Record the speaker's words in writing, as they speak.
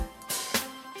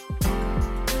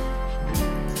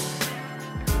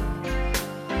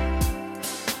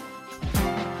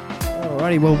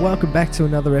Alrighty, well, welcome back to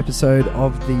another episode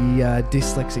of the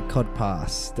Dyslexic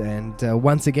Codcast. And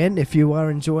once again, if you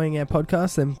are enjoying our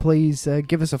podcast, then please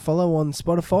give us a follow on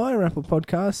Spotify or Apple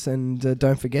Podcasts, and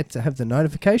don't forget to have the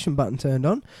notification button turned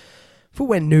on for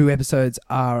when new episodes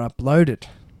are uploaded.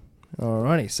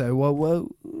 Alrighty, so well,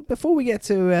 before we get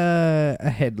to a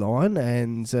headline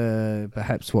and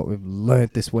perhaps what we've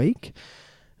learnt this week,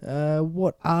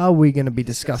 what are we going to be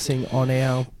discussing on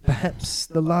our, perhaps,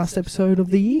 the last episode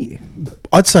of the year?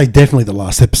 I'd say definitely the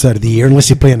last episode of the year, unless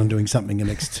you plan on doing something in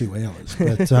the next 2 hours.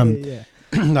 But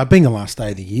now, being the last day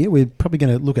of the year, we're probably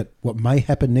going to look at what may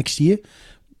happen next year.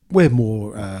 We're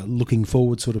more looking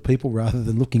forward sort of people rather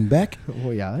than looking back.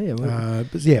 Oh, yeah.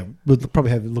 But yeah, we'll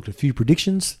probably have a look at a few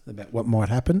predictions about what might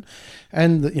happen.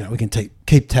 And, we can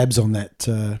keep tabs on that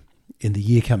in the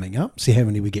year coming up, see how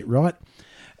many we get right.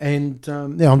 And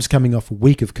I'm just coming off a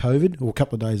week of COVID, or a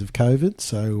couple of days of COVID,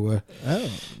 so...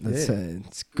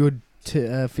 it's good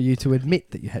for you to admit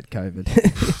that you had COVID.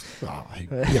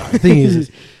 The thing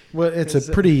is, it's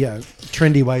a pretty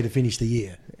trendy way to finish the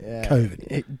year,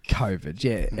 COVID. COVID,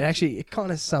 yeah. It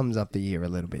kind of sums up the year a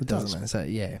little bit, doesn't it? So,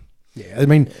 yeah. Yeah, I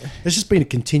mean, it's just been a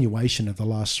continuation of the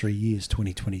last 3 years,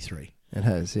 2023. It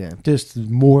has, yeah. Just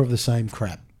more of the same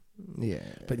crap. Yeah.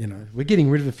 But, we're getting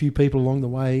rid of a few people along the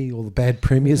way. All the bad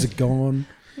premiers are gone.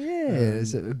 Yeah,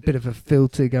 there's a bit of a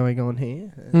filter going on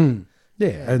here.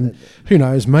 And who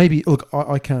knows, maybe, look,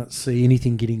 I can't see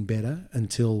anything getting better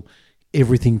until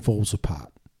everything falls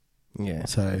apart. Yeah.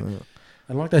 So,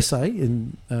 and like they say,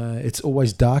 it's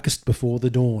always darkest before the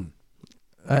dawn.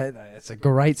 It's a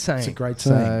great saying. It's a great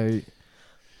saying. So,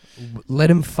 let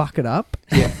them fuck it up.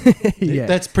 Yeah. Yeah.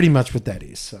 That's pretty much what that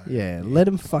is. So. Yeah, let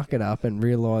them fuck it up and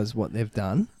realise what they've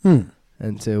done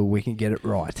until we can get it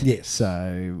right. Yes.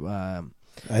 So...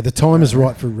 the time is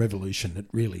right for a revolution. It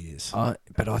really is.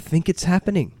 But I think it's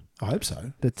happening. I hope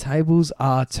so. The tables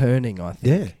are turning, I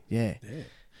think. Yeah.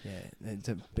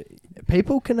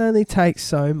 People can only take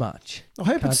so much. I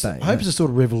hope it's a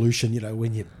sort of revolution,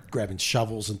 when you're grabbing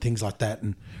shovels and things like that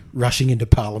and rushing into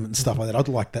Parliament and stuff like that. I'd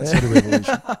like that sort of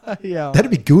revolution. Yeah,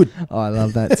 that'd be good. I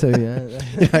love that too,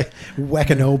 yeah.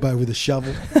 Whack an elbow with a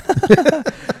shovel.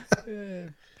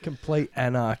 Complete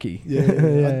anarchy.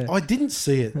 Yeah. I didn't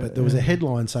see it, but there was a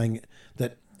headline saying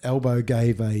that Elbow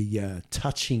gave a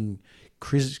touching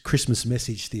Christmas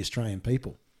message to the Australian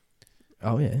people.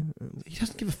 Oh, yeah. He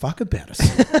doesn't give a fuck about us.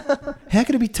 How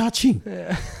could it be touching?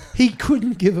 Yeah. He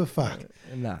couldn't give a fuck.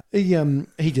 No.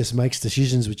 He just makes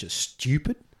decisions which are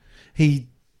stupid.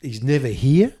 He's never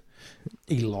here.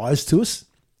 He lies to us.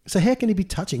 So how can he be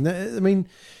touching? I mean,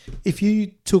 if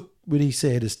you took what he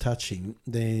said as touching,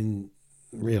 then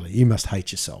really you must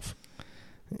hate yourself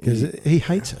because he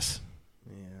hates us.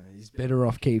 Yeah, he's better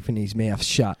off keeping his mouth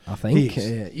shut, I think.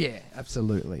 Yeah,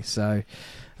 absolutely. So,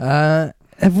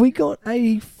 have we got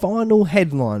a final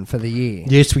headline for the year?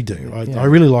 Yes, we do. I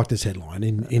really like this headline.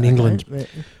 In England,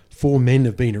 4 men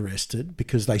have been arrested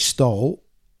because they stole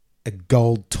a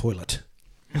gold toilet.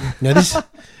 Now this...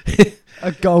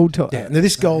 A gold toilet. Yeah, now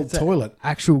this gold toilet...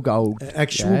 Actual gold.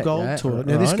 Toilet.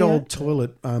 Now this gold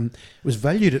toilet was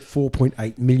valued at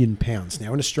 £4.8 million.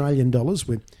 Now in Australian dollars,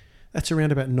 that's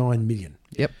around about 9 million.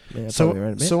 Yep. Yeah,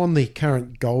 so on the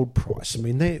current gold price, I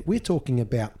mean, we're talking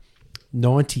about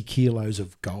 90 kilos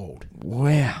of gold.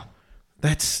 Wow.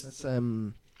 That's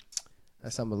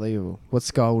unbelievable. What's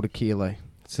gold a kilo?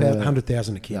 About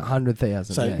 100,000 a kilo.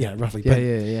 100,000. So roughly.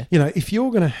 Yeah. But, if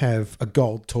you're going to have a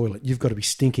gold toilet, you've got to be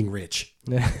stinking rich.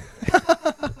 Yeah.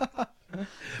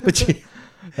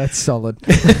 That's solid.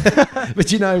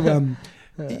 But you know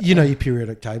your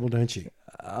periodic table, don't you?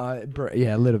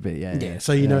 Yeah, a little bit. Yeah.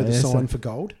 So you know the sign for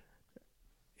gold.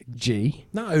 G.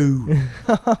 No.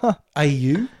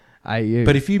 AU. AU.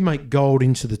 But if you make gold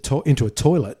into a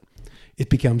toilet, it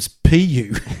becomes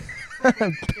PU.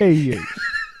 PU.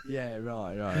 Yeah,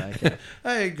 right, okay.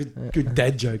 Hey, good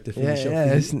dad joke to finish off.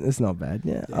 Yeah, it's not bad.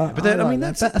 Yeah, but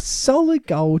that's a solid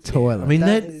gold toilet. Yeah, I mean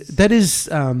that is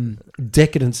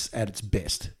decadence at its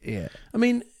best. Yeah, I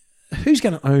mean, who's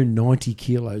going to own 90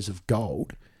 kilos of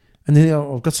gold? And then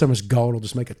I've got so much gold, I'll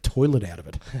just make a toilet out of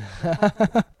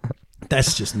it.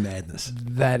 That's just madness.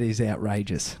 That is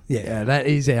outrageous. Yeah, that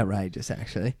is outrageous.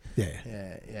 Actually.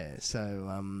 Yeah.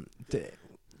 So, did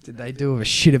they do a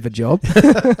shit of a job?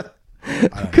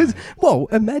 Because,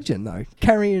 imagine though,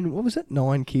 carrying,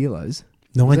 9 kilos?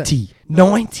 90.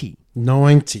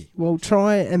 90. Well,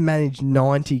 try and manage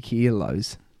 90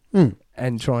 kilos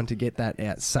and trying to get that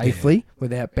out safely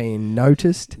without being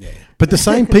noticed. Yeah. But the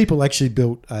same people actually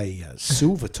built a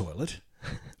silver toilet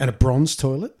and a bronze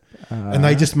toilet. And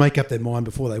they just make up their mind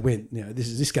before they went,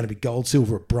 is this going to be gold,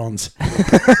 silver or bronze?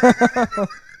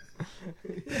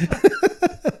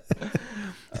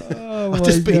 Oh, I've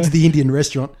just been to the Indian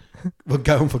restaurant. We're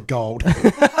going for gold.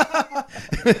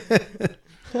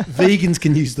 Vegans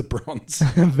can use the bronze.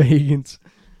 Vegans.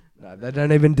 No, they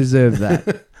don't even deserve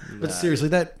that. But seriously,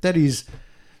 that is...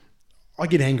 I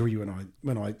get angry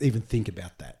when I even think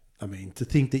about that. I mean, to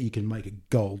think that you can make a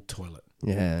gold toilet.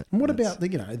 Yeah. And what about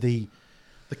the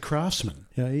craftsman?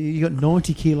 You got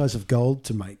 90 kilos of gold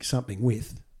to make something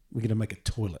with. We're going to make a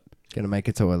toilet. Going to make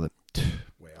a toilet.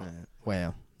 Wow.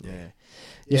 Wow. Yeah.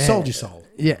 You sold your soul.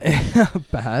 Yeah.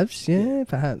 Perhaps. Yeah,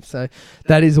 perhaps. So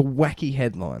that is a wacky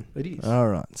headline. It is. All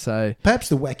right. So perhaps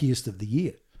the wackiest of the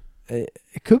year.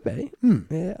 It could be.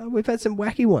 Yeah, we've had some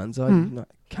wacky ones. I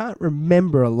can't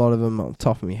remember a lot of them off the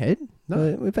top of my head.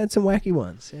 No. We've had some wacky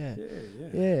ones. Yeah.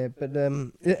 But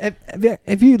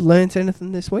have you learnt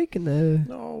anything this week in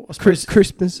the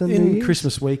Christmas and New Year's?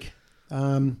 Christmas week?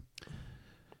 I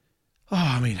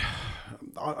mean,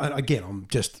 I'm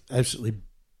just absolutely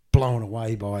blown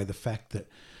away by the fact that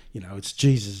it's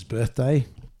Jesus' birthday,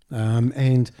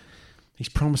 and he's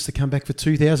promised to come back for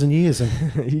 2,000 years.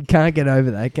 And you can't get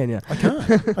over that, can you? I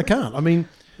can't. I mean,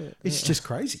 it's just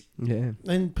crazy. Yeah.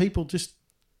 And people just,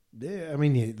 I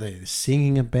mean, they're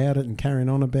singing about it and carrying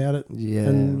on about it. Yeah.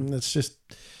 And it's just,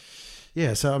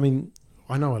 so, I mean,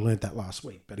 I know I learned that last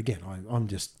week, but again, I'm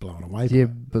just blown away. You're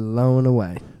blown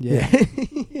away. Yeah.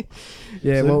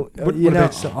 Yeah, So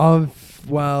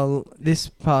this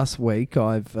past week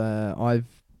I've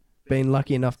been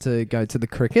lucky enough to go to the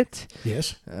cricket.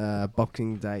 Yes.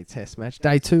 Boxing Day Test match.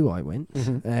 Day 2 I went.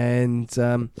 And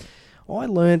I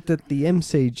learnt that the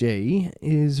MCG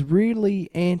is really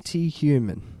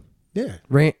anti-human. Yeah.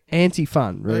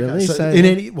 Anti-fun, really. Okay, so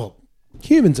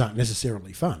humans aren't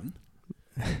necessarily fun.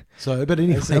 So, but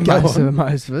anyway, most of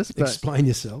us. But, explain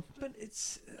yourself. But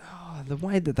it's the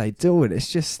way that they do it.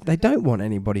 It's just they don't want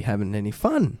anybody having any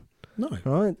fun. No.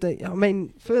 Right? I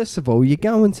mean, first of all, you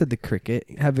go into the cricket,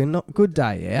 having a good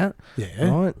day out. Yeah.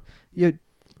 Right?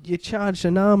 You charge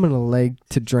an arm and a leg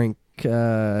to drink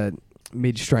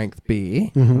mid-strength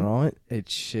beer. Right?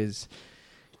 Which is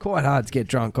quite hard to get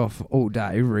drunk off all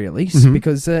day, really,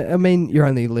 because you're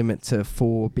only limited to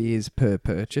 4 beers per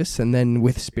purchase, and then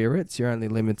with spirits, you're only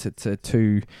limited to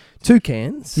two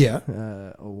cans,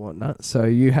 or whatnot. So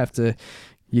you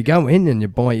go in and you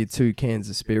buy your 2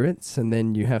 cans of spirits, and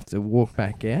then you have to walk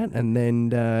back out and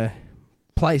then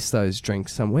place those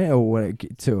drinks somewhere or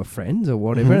to a friend or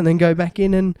whatever, and then go back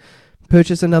in and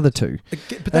purchase another 2.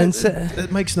 But that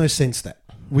makes no sense.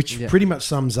 Which pretty much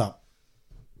sums up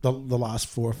the last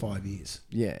 4 or 5 years.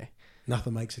 Yeah.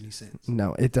 Nothing makes any sense.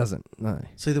 No, it doesn't. No.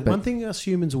 See, one thing us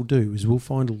humans will do is we'll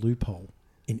find a loophole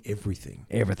in everything.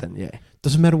 Everything, yeah.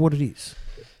 Doesn't matter what it is.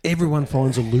 Everyone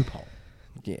finds a loophole.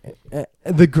 Yeah.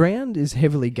 The ground is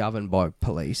heavily governed by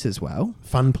police as well.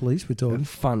 Fun police, we're talking.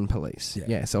 Fun police. Yeah.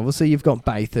 Yes, obviously you've got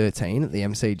Bay 13 at the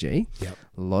MCG. Yep.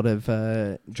 A lot of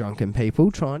drunken people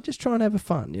try and have a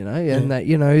fun, and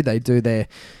they do their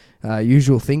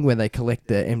usual thing where they collect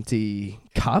the empty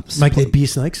cups. Make their beer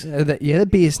snakes. The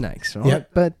beer snakes, right?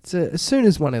 Yep. But as soon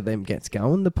as one of them gets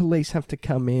going, the police have to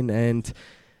come in and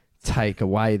take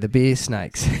away the beer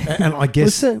snakes. And I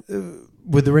guess,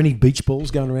 were there any beach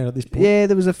balls going around at this point? Yeah,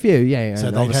 there was a few, yeah. So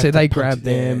obviously they grabbed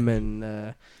them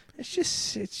and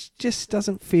it just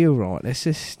doesn't feel right. It's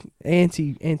just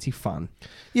anti-fun.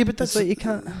 Yeah, but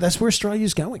that's where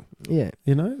Australia's going. Yeah.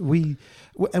 We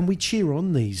cheer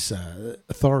on these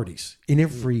authorities in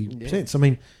every sense. I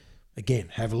mean, again,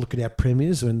 have a look at our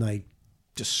premiers when they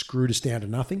just screwed us down to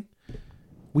nothing.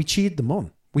 We cheered them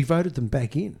on. We voted them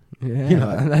back in.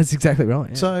 Yeah, that's exactly right.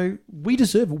 Yeah. So we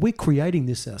deserve it. We're creating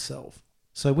this ourselves.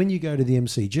 So when you go to the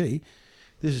MCG,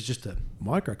 this is just a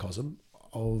microcosm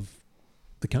of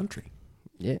the country.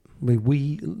 Yeah.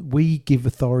 We give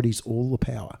authorities all the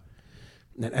power.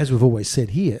 And as we've always said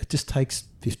here, it just takes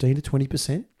 15 to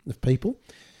 20% of people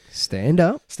stand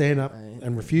up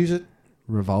and refuse it.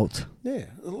 Revolt. Yeah.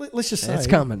 Let's just say it's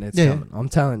coming. It's coming. I'm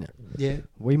telling you. Yeah.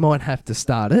 We might have to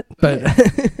start it, but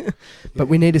but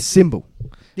we need a symbol.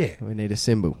 Yeah. We need a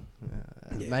symbol.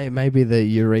 Maybe the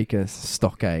Eureka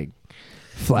Stockade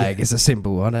flag is a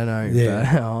symbol. I don't know.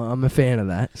 Yeah. But I'm a fan of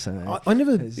that. So I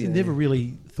never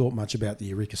really thought much about the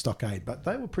Eureka Stockade, but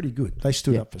they were pretty good. They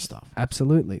stood up for stuff.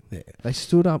 Absolutely. Yeah. They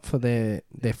stood up for their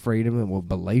freedom and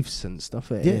beliefs and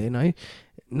stuff. Yeah.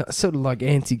 Sort of like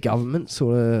anti-government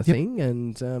sort of thing,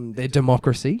 and their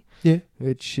democracy. Yeah.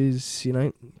 Which is,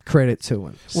 credit to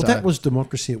them. Well, that was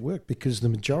democracy at work because the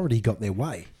majority got their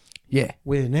way. Yeah.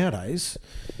 Where nowadays,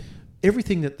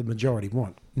 everything that the majority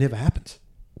want never happens.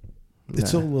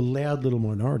 It's all the loud little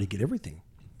minority get everything,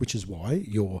 which is why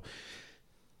your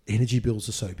energy bills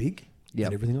are so big.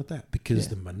 and everything like that, because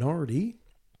Yeah. the minority,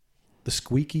 the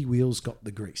squeaky wheels got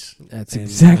the grease. That's And,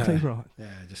 exactly right. Yeah,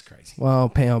 just crazy. Well,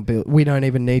 power bill. We don't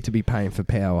even need to be paying for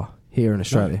power here in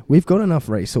Australia. We've got enough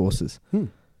resources.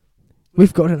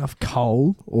 We've got enough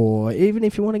coal, or even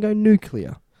if you want to go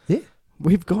nuclear. Yeah.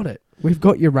 We've got it. We've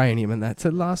got uranium and that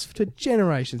to last for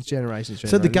generations.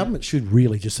 So the government should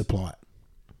really just supply it.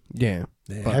 Yeah.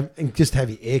 And just have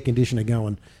your air conditioner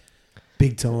going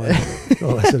big time,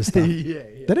 all that sort of stuff.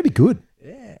 yeah. That'd be good.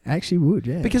 Yeah, actually would,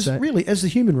 yeah. Because really, as the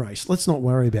human race, let's not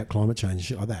worry about climate change and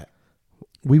shit like that.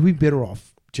 We'd be better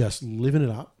off just living it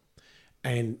up.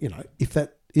 And, if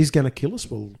that is going to kill us,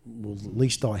 we'll at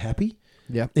least die happy.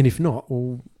 Yeah. And if not,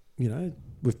 well,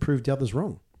 we've proved the others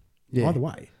wrong. Yeah. Either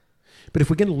way. But if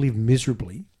we're going to live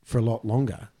miserably for a lot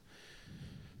longer,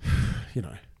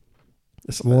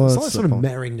 it's sort of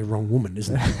marrying the wrong woman,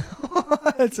 isn't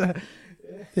it?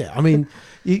 Yeah, I mean,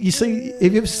 you see,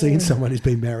 have you ever seen someone who's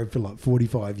been married for like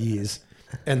 45 years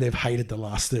and they've hated the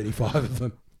last 35 of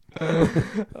them?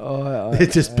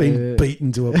 They've just been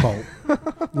beaten to a pulp.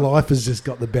 Life has just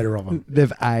got the better of them.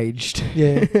 They've aged.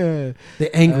 Yeah. They're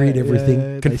angry at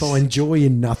everything, can find joy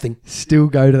in nothing. Still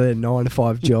go to their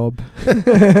 9-to-5 job.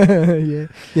 Yeah.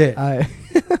 Yeah.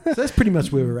 So that's pretty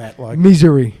much where we're at. Like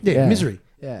misery. Yeah, misery.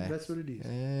 Yeah. That's what it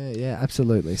is. Yeah,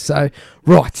 absolutely. So,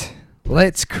 right.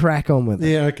 Let's crack on with it.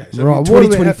 Yeah, okay. So right,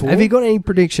 2024. Have you got any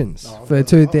predictions for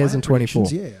 2024?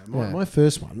 My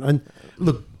first one. And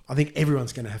look, I think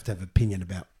everyone's going to have opinion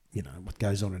about, what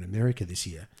goes on in America this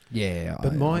year. Yeah.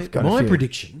 But my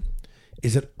prediction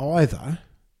is that either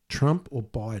Trump or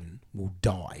Biden will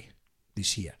die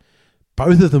this year.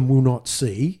 Both of them will not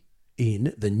see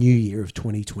in the new year of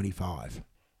 2025.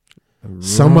 Right.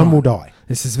 Someone will die.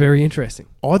 This is very interesting.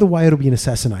 Either way, it'll be an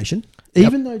assassination.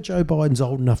 Even though Joe Biden's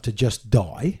old enough to just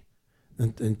die,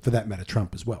 and for that matter,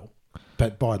 Trump as well.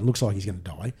 But Biden looks like he's going to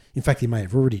die. In fact, he may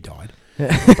have already died.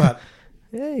 But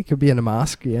yeah, he could be in a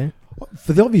mask, yeah.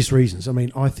 For the obvious reasons. I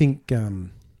mean, I think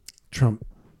Trump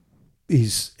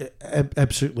is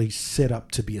absolutely set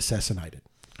up to be assassinated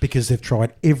because they've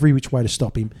tried every which way to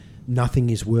stop him. Nothing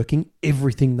is working.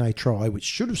 Everything they try, which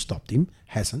should have stopped him,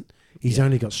 hasn't. He's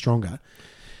only got stronger.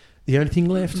 The only thing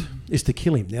left is to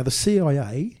kill him. Now, the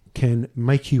CIA can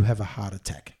make you have a heart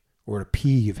attack or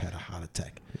appear you've had a heart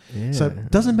attack. Yeah. So it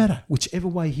doesn't matter. Whichever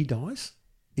way he dies,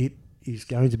 it is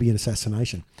going to be an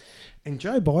assassination. And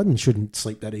Joe Biden shouldn't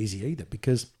sleep that easy either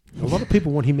because a lot of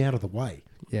people want him out of the way.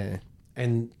 Yeah.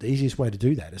 And the easiest way to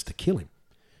do that is to kill him.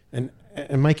 And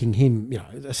making him,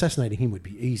 assassinating him would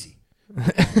be easy.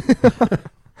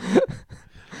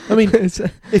 I mean,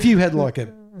 if you had like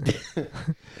a...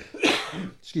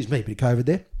 excuse me, bit of COVID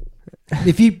there.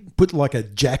 If you put like a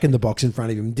jack in the box in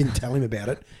front of him and didn't tell him about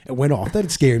it, it went off, that'd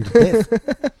scare him to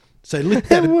death. So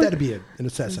that'd be an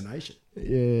assassination.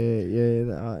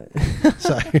 Yeah.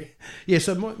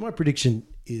 So my prediction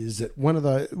is that one of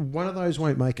those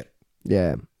won't make it.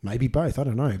 Yeah. Maybe both, I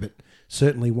don't know, but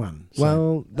certainly one. So.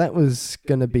 Well, that was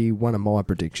going to be one of my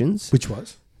predictions. Which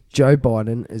was? Joe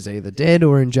Biden is either dead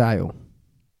or in jail.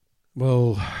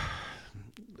 Well,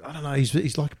 I don't know.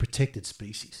 He's like a protected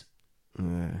species.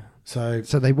 So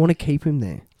they want to keep him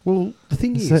there. Well, the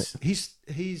thing is,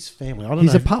 his family. I don't know.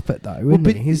 He's a puppet, though, isn't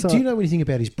he? Do you know anything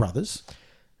about his brothers?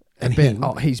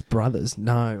 His brothers?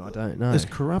 No, I don't know. As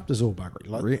corrupt as all buggery.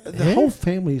 Like, the whole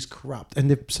family is corrupt, and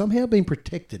they've somehow been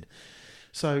protected.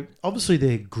 So obviously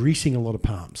they're greasing a lot of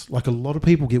palms. Like a lot of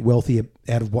people get wealthy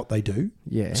out of what they do.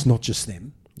 Yeah, it's not just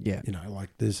them. Yeah, like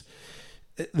there's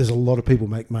a lot of people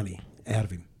make money out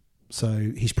of him.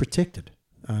 So he's protected.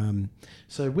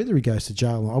 So whether he goes to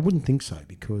jail, I wouldn't think so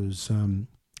because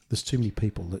there's too many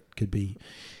people that could be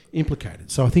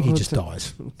implicated. So I think he just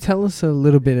dies. Tell me a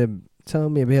little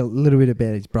bit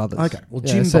about his brothers. Okay. Well,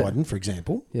 Jim Biden, for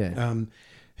example,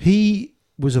 he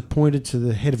was appointed to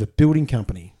the head of a building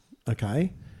company.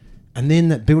 Okay, and then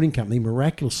that building company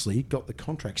miraculously got the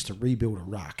contracts to rebuild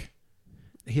Iraq.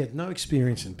 He had no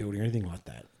experience in building or anything like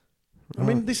that. I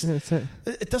mean,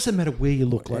 it doesn't matter where you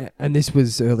look. Like, and this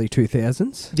was early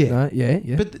 2000s. Yeah. Right?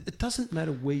 Yeah. But it doesn't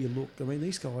matter where you look. I mean,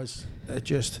 these guys are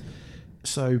just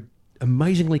so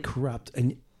amazingly corrupt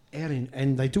and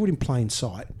they do it in plain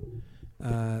sight,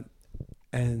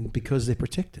 and because they're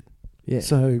protected. Yeah.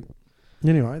 So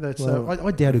anyway, that's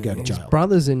I doubt he'll go to jail. His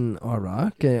brother's in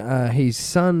Iraq. His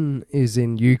son is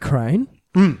in Ukraine.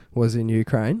 Was in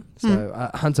Ukraine. So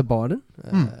Hunter Biden.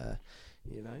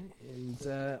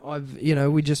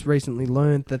 We just recently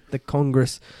learned that the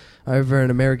Congress over in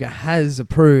America has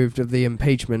approved of the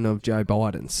impeachment of Joe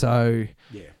Biden. So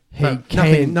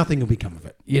nothing will become of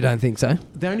it. You don't think so?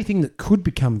 The only thing that could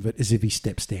become of it is if he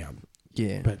steps down.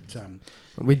 Yeah. But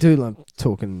We do love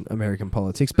talking American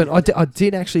politics, but I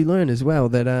did actually learn as well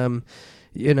that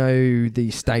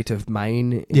the state of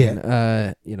Maine,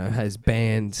 has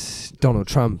banned Donald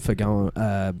Trump for going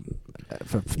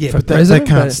for but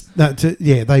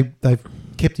president. they've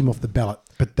kept him off the ballot,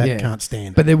 but that can't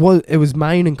stand. But it was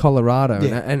Maine and Colorado,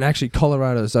 and actually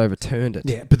Colorado's overturned it.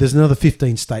 Yeah, but there's another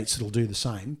 15 states that'll do the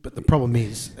same. But the problem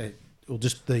is,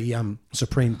 the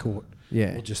Supreme Court.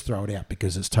 Yeah. We'll just throw it out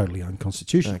because it's totally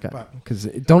unconstitutional. Okay. Because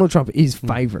Donald Trump is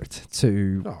favourite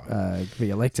to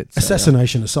be elected. So,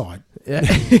 assassination aside.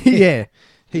 Yeah.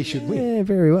 He should win. Yeah,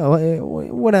 very well.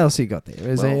 What else you got there?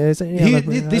 This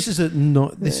is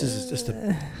just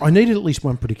I needed at least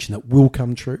one prediction that will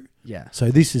come true. Yeah.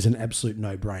 So this is an absolute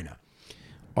no-brainer.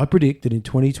 I predict that in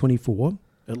 2024,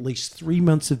 at least 3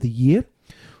 months of the year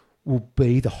will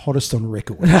be the hottest on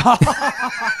record.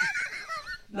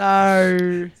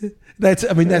 No. That's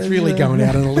really going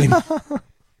out on a limb.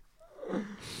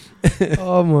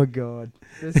 Oh my God.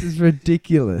 This is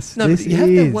ridiculous. No, but you have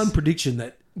to have one prediction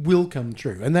that will come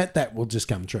true, and that will just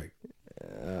come true.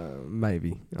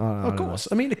 Maybe. Of course.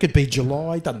 I mean, it could be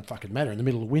July. Doesn't fucking matter. In the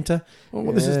middle of winter.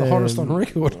 Well, this is the hottest on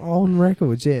record. On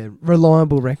records, yeah.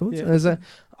 Reliable records. Yeah.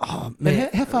 Man.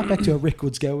 How far back do our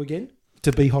records go again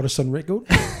to be hottest on record?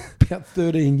 About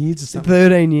 13 years or something.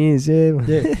 13 years, yeah.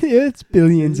 Yeah, it's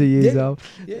billions of years old.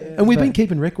 Yeah. And we've been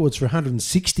keeping records for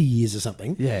 160 years or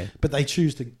something. Yeah. But they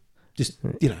choose to just,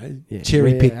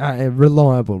 cherry pick.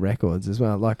 Reliable records as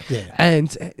well. And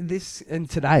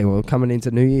today, coming into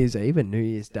New Year's Eve and New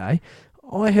Year's Day,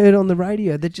 I heard on the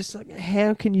radio that just like,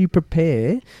 how can you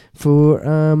prepare for,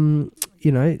 a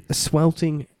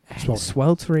sweltering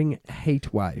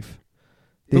heat wave?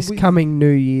 This coming New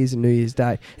Year's and New Year's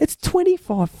Day. It's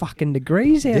 25 fucking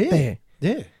degrees out there.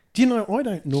 Yeah. Do you know, I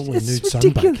don't normally nude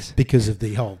ridiculous. Sunbake because of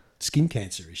the whole skin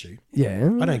cancer issue. Yeah.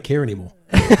 I don't care anymore.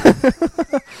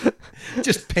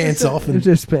 Just pants off.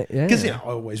 Because, I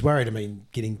always worried,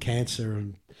 getting cancer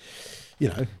and,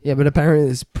 Yeah, but apparently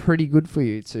it's pretty good for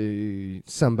you to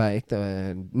sunbake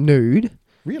nude.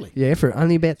 Really? Yeah, for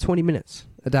only about 20 minutes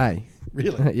a day.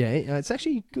 Really? Yeah, it's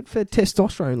actually good for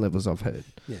testosterone levels, I've heard.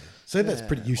 Yeah. So that's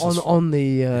pretty useless. On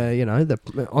the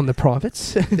on the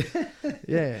privates.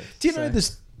 Yeah. Do you know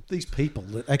these people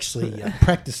that actually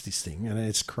practice this thing, and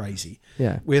it's crazy.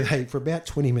 Yeah. Where they, for about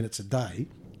 20 minutes a day,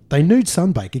 they nude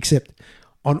sunbake, except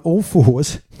on all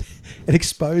fours, and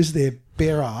expose their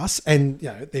bare ass and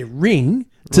their ring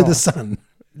to the sun.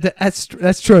 That's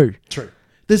true. True.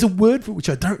 There's a word for it which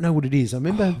I don't know what it is. I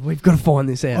remember we've got to find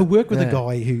this out. I work with a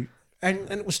guy who.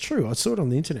 And it was true. I saw it on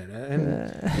the internet.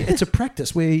 And it's a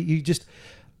practice where you just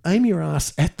aim your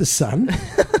ass at the sun,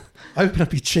 open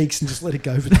up your cheeks and just let it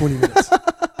go for 20 minutes.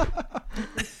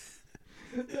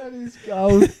 That is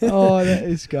gold. Oh, that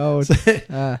is gold.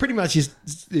 So, pretty much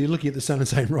you're looking at the sun and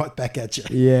saying right back at you.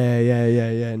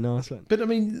 Yeah. Nice one. But,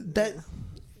 that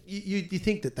you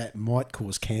think that might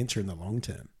cause cancer in the long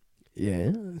term.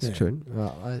 Yeah, that's true.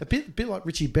 A bit like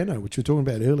Richie Benaud, which we were talking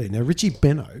about earlier. Now, Richie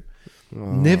Benaud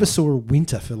never saw a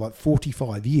winter for like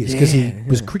 45 years because he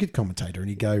was a cricket commentator and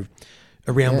he'd go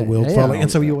around the world following. And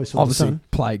so he always saw the sun.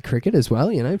 Played cricket as well,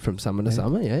 from summer to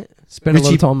summer, yeah. Spent a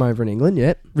lot of time over in England,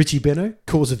 yeah. Richie Benaud,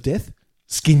 cause of death,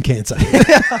 skin cancer.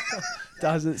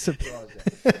 Doesn't surprise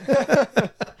me.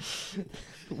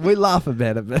 We laugh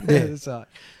about it, but it's like...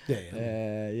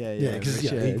 Yeah.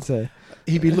 Because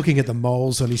he'd be looking at the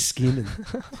moles on his skin,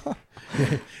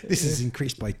 and this is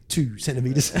increased by 2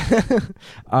 centimeters.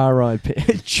 R.I.P.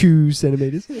 2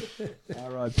 centimeters.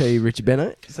 R.I.P. Richie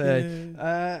Bennett.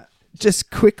 So,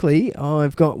 just quickly,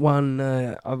 I've got one.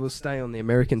 I will stay on the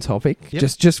American topic,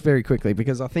 just very quickly,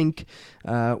 because I think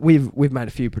we've made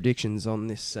a few predictions on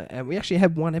this, and we actually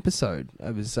had one episode.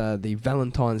 It was the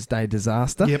Valentine's Day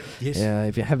disaster. Yep. Yes.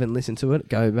 If you haven't listened to it,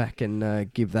 go back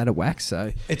and give that a whack.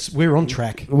 So we're on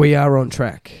track. We are on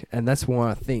track, and that's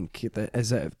why I think that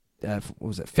as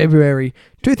February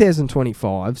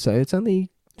 2025. So it's only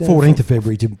 14th of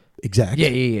February to exact.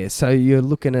 Yeah. So you're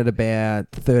looking at about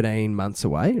 13 months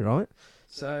away, right?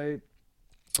 So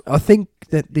I think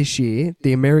that this year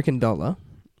the American dollar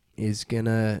is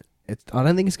gonna. I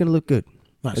don't think it's gonna look good.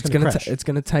 No, it's gonna crash. It's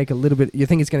gonna take a little bit. You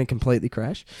think it's gonna completely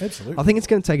crash? Absolutely. I think it's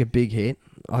gonna take a big hit.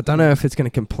 I don't know if it's gonna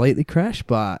completely crash,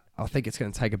 but I think it's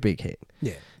gonna take a big hit.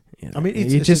 Yeah. I mean,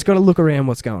 you just got to look around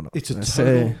what's going on. It's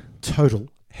a total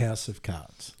house of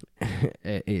cards.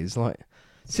 It is like.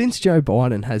 Since Joe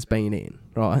Biden has been in,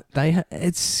 right,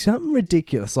 it's something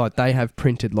ridiculous. Like they have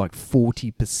printed like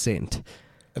 40%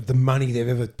 of the money they've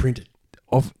ever printed.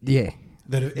 That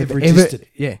have ever existed.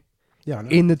 Yeah, I know.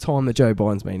 In the time that Joe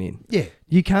Biden's been in. Yeah.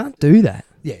 You can't do that.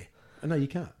 Yeah. I know you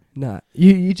can't. No.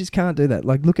 You just can't do that.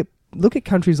 Like, look at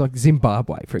countries like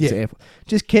Zimbabwe, for example.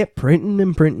 Just kept printing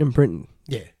and printing and printing.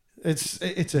 Yeah. It's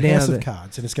a house of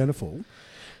cards, and it's going to fall.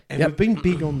 And we've been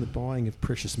big on the buying of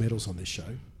precious metals on this show.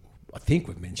 I think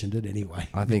we've mentioned it anyway.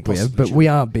 I think we have, but we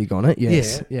are big on it,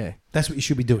 yes. Yeah. That's what you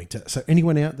should be doing. So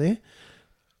anyone out there,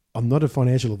 I'm not a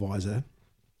financial advisor,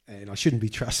 and I shouldn't be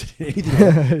trusted in anything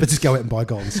like that, but just go out and buy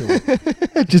gold and silver.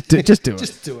 Just do it.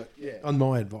 Just do it, yeah. On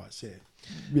my advice,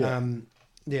 I've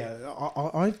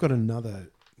got another...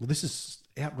 Well, this is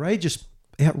outrageous,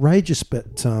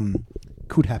 but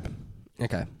could happen.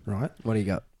 Okay. Right? What do you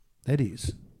got? That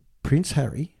is Prince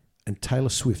Harry and Taylor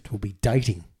Swift will be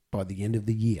dating by the end of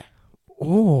the year.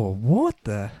 Oh, what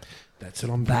the... That's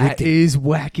what I'm predicting.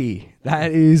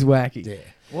 That is wacky. Yeah.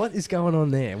 What is going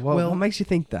on there? What makes you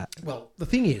think that? Well, the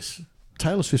thing is,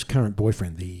 Taylor Swift's current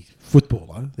boyfriend, the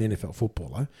footballer, the NFL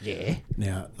footballer. Yeah.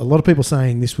 Now, a lot of people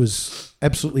saying this was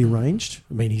absolutely arranged.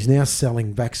 I mean, he's now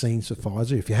selling vaccines for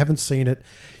Pfizer. If you haven't seen it,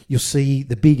 you'll see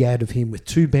the big ad of him with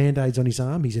 2 Band-Aids on his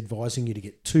arm. He's advising you to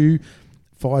get 2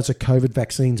 Pfizer COVID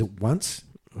vaccines at once.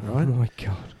 Right? Oh, my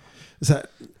God. So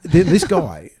this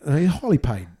guy, he's a highly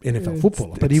paid NFL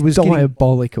footballer, but he was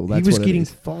diabolical. He was getting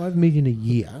 $5 million a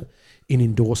year in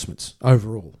endorsements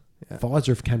overall. Yeah. Pfizer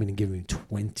have come in and given him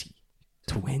 20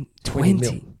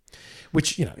 mil,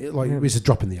 which it was a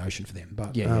drop in the ocean for them.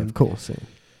 But of course. Yeah.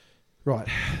 Right,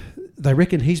 they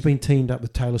reckon he's been teamed up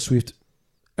with Taylor Swift,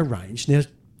 arranged. Now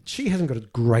she hasn't got a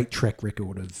great track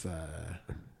record of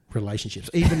relationships,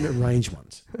 even arranged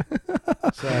ones.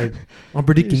 So I'm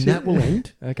predicting that will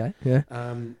end. Okay, yeah.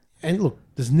 And look,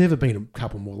 there's never been a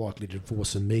couple more likely to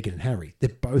divorce than Meghan and Harry. They're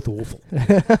both awful.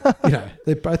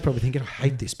 They're both probably thinking, I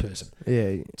hate this person.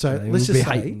 Yeah. So let's just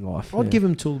say, life. I'd give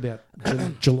them till about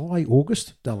July,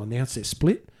 August. They'll announce their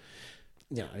split.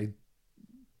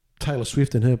 Taylor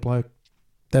Swift and her bloke,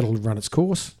 that'll run its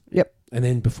course. Yep. And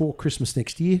then before Christmas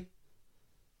next year,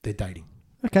 they're dating.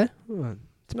 Okay. Well,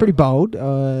 it's pretty bold.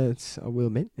 I will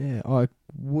admit. Yeah, I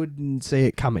wouldn't see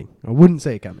it coming.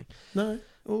 No.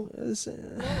 Well,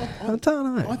 I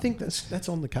don't know. I think that's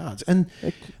on the cards, and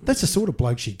that's the sort of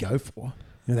bloke she'd go for.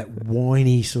 That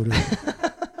whiny sort of.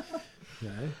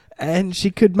 And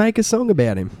she could make a song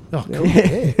about him. Oh, cool.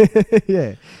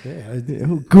 Yeah.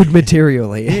 Good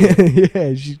material here.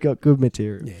 Yeah, she's got good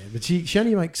material. Yeah, but she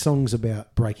only makes songs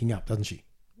about breaking up, doesn't she?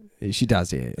 She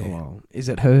does, yeah. Well, is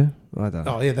it her? I don't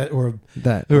know. Oh, yeah, or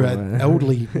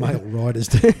elderly male writers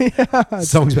do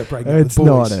songs about breaking up. It's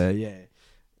not her, yeah.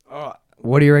 All right.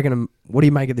 What do you reckon? What do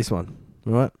you make of this one?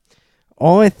 All right.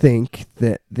 I think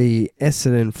that the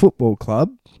Essendon Football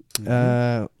Club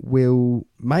will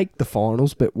make the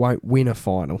finals, but won't win a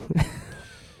final.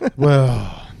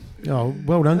 Well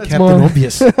done, that's Captain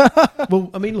Obvious.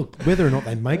 Well, I mean, look, whether or not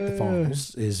they make the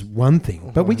finals is one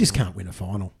thing, but we just can't win a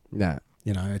final. No.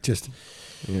 It just...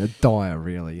 dire,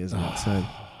 really, isn't it? So,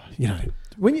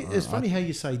 it's funny how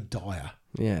you say dire.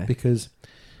 Yeah. Because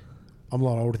I'm a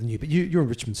lot older than you, but you're a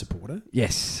Richmond supporter.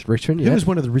 Yes, Richmond, Who was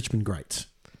one of the Richmond greats?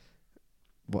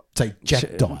 What? Say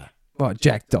Jack Dyer. Right,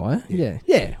 Jack Dyer. Yeah.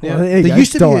 Now, well, there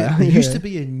used to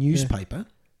be a newspaper,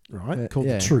 right, called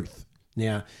The Truth.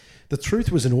 Now, The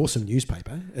Truth was an awesome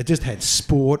newspaper. It just had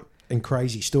sport and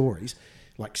crazy stories,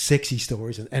 like sexy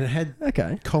stories, and it had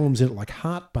columns in it like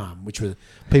Heart Balm, which were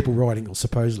people writing or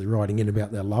supposedly writing in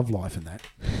about their love life and that.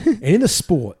 And in the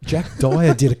sport, Jack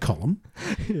Dyer did a column,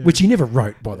 which he never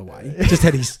wrote, by the way. Just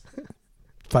had his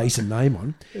face and name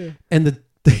on. Yeah. And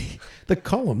the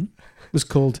column was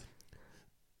called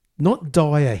not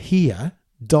Dyer Here,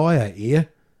 Dyer Ear.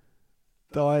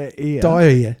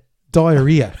 Diarrhea.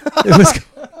 It was...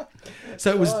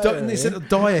 So it was, they said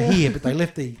Dyer Here, but they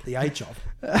left the H off.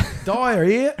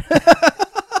 Diarrhea.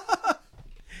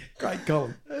 Great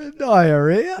column.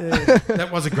 Diarrhea. Yeah,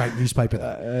 that was a great newspaper.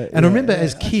 And I remember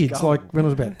as kids, like when I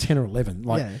was about 10 or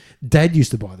 11, Dad used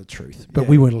to buy The Truth, but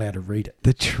we weren't allowed to read it.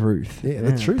 The Truth. Yeah,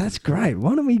 The Truth. That's great.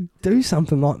 Why don't we do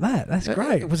something like that? That's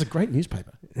great. It was a great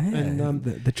newspaper. Yeah, and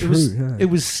the Truth. It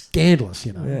was scandalous,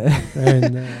 Yeah.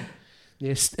 And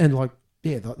yes, and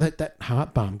that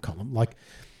Heart Balm column, like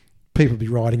people be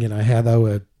writing, how they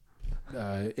were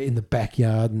in the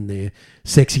backyard and their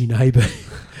sexy neighbour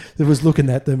that was looking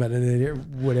at them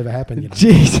and whatever happened.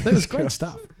 Jesus, that was great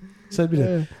stuff. So a bit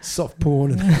of soft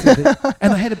porn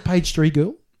and I had a page 3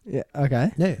 girl. Yeah.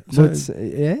 Okay. Yeah. So it's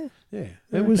yeah.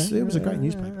 It was a great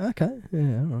newspaper. Okay.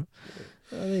 Yeah. All right.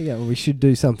 Well, there you go. Well, we should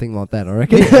do something like that, I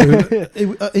reckon.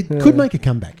 It could make a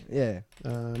comeback. Yeah.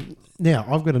 Now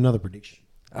I've got another prediction.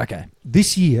 Okay.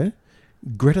 This year,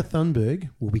 Greta Thunberg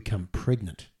will become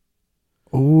pregnant.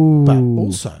 Ooh. But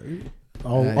also,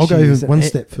 I'll go she's even one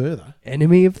step further.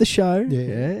 Enemy of the show.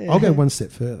 Yeah. I'll go one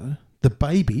step further. The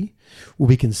baby will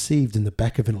be conceived in the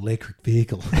back of an electric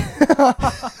vehicle.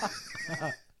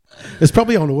 It's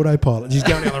probably on autopilot. She's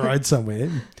going down the road somewhere,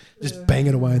 just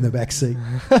banging away in the back seat.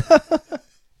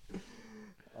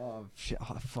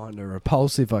 I find her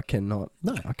repulsive. I cannot.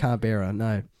 No. I can't bear her.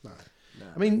 No.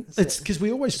 I mean, it's because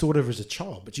we always thought of her as a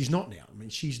child, but she's not now. I mean,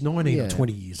 she's 19 or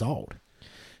 20 years old.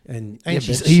 And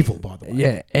she's evil, by the way.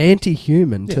 Yeah,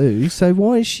 anti-human too. So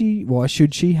why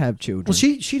should she have children? Well,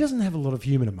 she doesn't have a lot of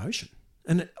human emotion.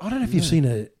 And I don't know if you've seen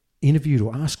her interviewed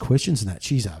or asked questions in that.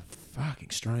 She's a fucking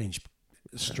strange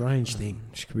thing.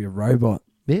 She could be a robot.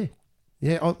 Yeah.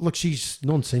 Yeah. Oh, look, she's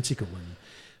nonsensical.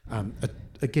 And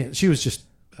again, she was just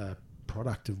a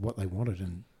product of what they wanted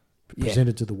and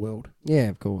presented to the world. Yeah,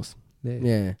 of course.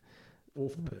 Yeah.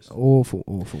 Awful person.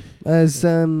 Awful. As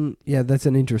that's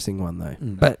an interesting one though.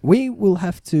 But we will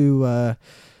have to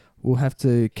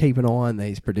keep an eye on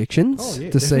these predictions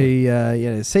to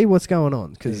see what's going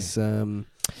on because I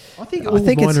think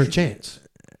mine are a chance.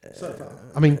 So far.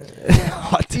 I mean,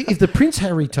 if the Prince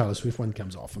Harry Taylor Swift one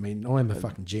comes off, I mean, I am a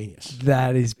fucking genius.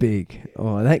 That is big.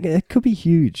 Oh, that could be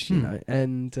huge, you know.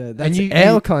 And that's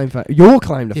your claim to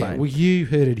fame. Well, you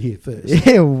heard it here first.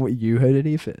 Yeah, you heard it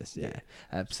here first. Yeah,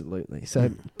 absolutely.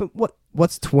 So, but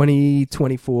what's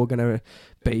 2024 going to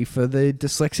be for the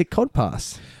Dyslexic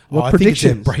Codpass? What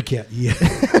predictions? I think it's a breakout year.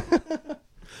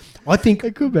 I think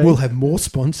it could be. We'll have more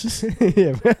sponsors. So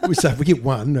if we get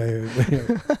one, we're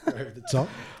over the top.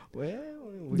 Well,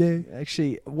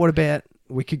 actually, what about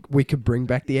we could bring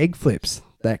back the egg flips?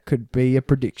 That could be a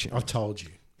prediction. I've told you.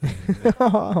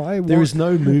 There is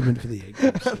no movement for the egg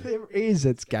flips. There is.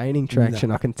 It's gaining traction.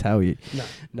 No. I can tell you.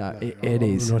 No, it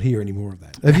is. I'm not hear any more of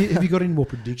that. Have you got any more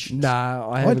predictions? No,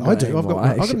 I do. I've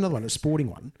got another one, a sporting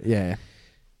one. Yeah.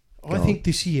 I think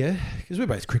this year, because we're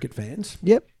both cricket fans.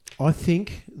 Yep. I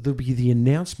think there'll be the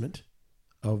announcement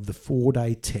of the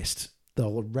 4-day test.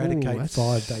 They'll eradicate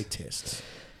 5-day tests.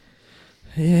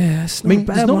 Yeah, it's not a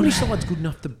bad there's not one. many sides good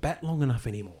enough to bat long enough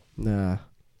anymore. Nah.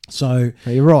 So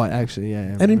you're right, actually,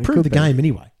 yeah. And improve the game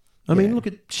anyway. I mean, look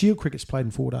at Shield cricket's played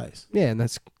in 4 days. Yeah, and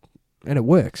it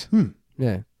works.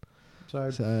 Yeah.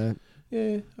 So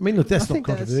yeah. I mean, look, that's not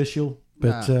controversial,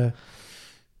 but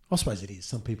I suppose it is.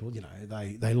 Some people,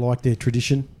 they like their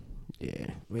tradition. Yeah,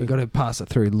 we've got to pass it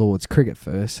through Lord's cricket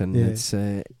first, and it's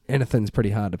anything's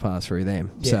pretty hard to pass through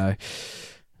them. Yeah.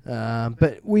 So,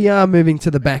 but we are moving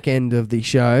to the back end of the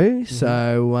show. Mm-hmm.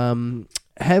 So,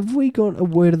 have we got a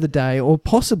word of the day, or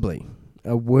possibly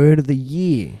a word of the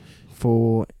year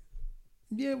for?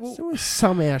 Yeah, well, so we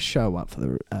somehow show up for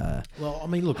the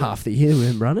look, half the year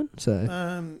we're running. So,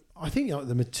 I think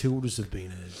the Matildas have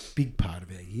been a big part of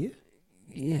our year.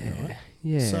 Yeah, right?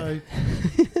 Yeah. So.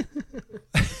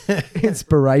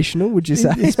 Inspirational, would you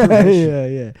say?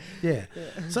 Inspirational. Yeah.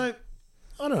 So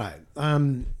I don't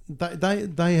know.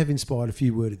 They have inspired a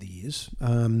few word of the years.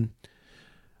 I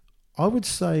would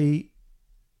say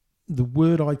the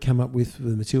word I'd come up with for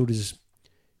the Matildas is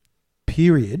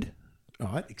period.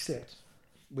 Right, except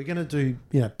we're going to do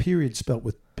period spelt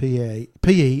with P-E-R-I-O-D.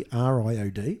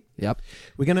 Yep.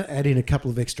 We're going to add in a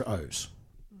couple of extra O's.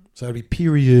 So it'll be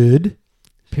period.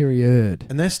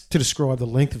 And that's to describe the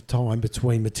length of time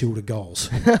between Matilda goals.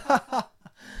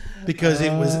 Because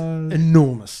it was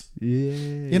enormous.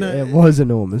 Yeah. It was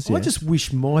enormous. Yeah. I just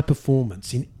wish my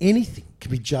performance in anything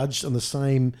could be judged on the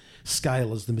same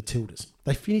scale as the Matildas.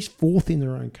 They finished 4th in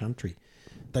their own country.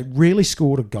 They rarely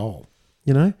scored a goal,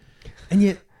 and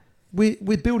yet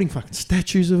we're building fucking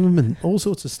statues of them and all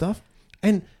sorts of stuff.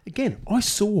 And again, I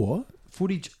saw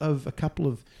footage of a couple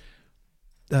of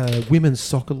women's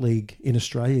soccer league in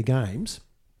Australia games.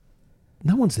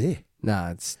 No one's there.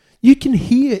 No, you can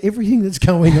hear everything that's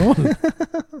going on.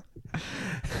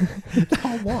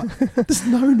 What? There's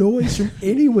no noise from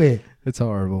anywhere. It's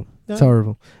horrible. No. It's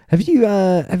horrible. Have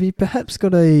you perhaps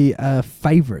got a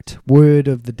favourite word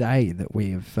of the day that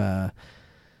we've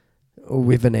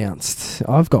announced?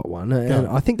 I've got one, and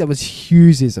I think that was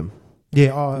Hughesism.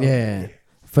 Yeah.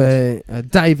 For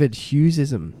David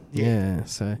Hughesism. Yeah.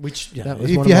 So which that was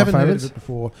if one you of my haven't favourites. heard of it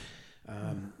before,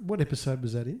 what episode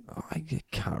was that in? I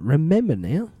can't remember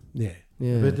now. Yeah.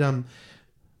 But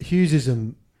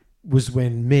Hughesism was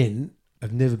when men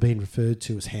have never been referred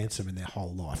to as handsome in their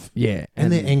whole life. Yeah.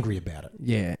 And they're angry about it.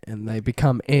 Yeah, and they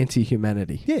become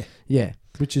anti-humanity. Yeah. Yeah.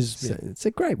 Which is... it's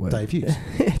a great word. Dave Hughes.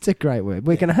 It's a great word.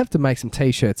 We're going to have to make some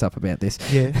T-shirts up about this.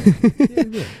 Yeah.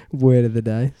 Word of the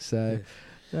day. So...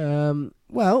 Yeah.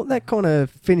 Well, that kind of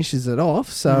finishes it off.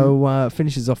 So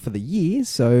finishes off for the year.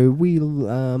 So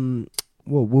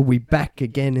we'll be back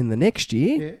again in the next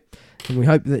year. And we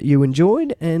hope that you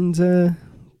enjoyed, and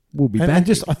we'll be back. And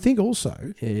just, I think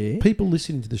also, Yeah. people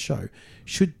listening to the show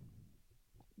should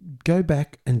go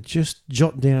back and just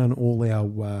jot down all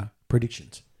our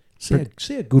predictions. See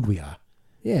how good we are.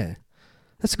 Yeah,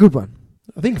 that's a good one.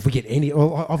 I think if we get any...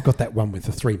 Well, I've got that one with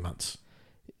the 3 months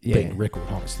Yeah. being record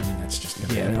highest. I mean, that's just going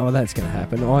to Yeah, happen. no, that's going to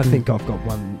happen. I think I've got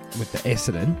one with the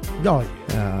Essendon Oh,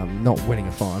 yeah. not winning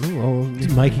a final, or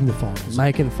It's making the finals.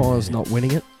 making the finals, Yeah. not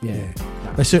winning it. Yeah,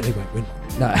 Yeah. They certainly won't win.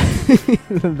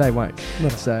 no, they won't. No.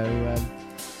 So,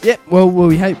 yeah. Well,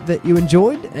 we hope that you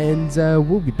enjoyed, and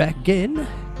we'll be back again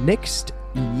next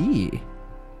year.